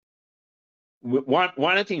one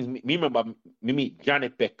of the things me remember me meet Johnny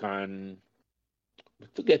Peck and I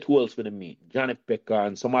forget who else for them meet. Johnny Peck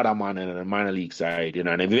and some other man in the minor league side, you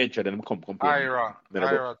know, and eventually them come play Ira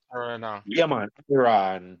Turner. Yeah, man,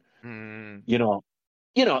 Iran. You know,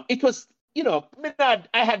 it was, I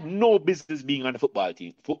had no business being on the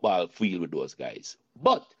football field with those guys.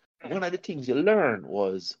 But one of the things you learn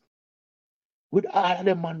was with all of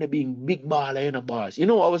them man, they being big baller in the bars. You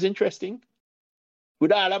know what was interesting?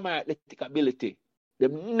 With all of my athletic ability, they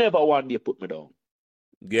never one day put me down.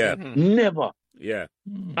 Yeah. Never. Yeah.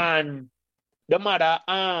 And the matter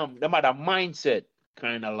mindset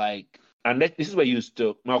kind of like, and this is where you used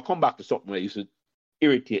to, I'll come back to something where you used to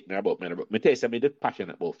irritate me about Meadowbrook. Me tell you something, I'm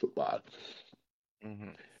passionate about football.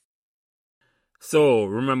 So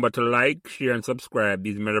remember to like, share, and subscribe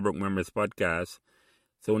these Meadowbrook Members podcasts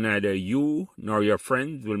so neither you nor your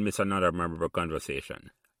friends will miss another Meadowbrook conversation.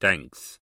 Thanks.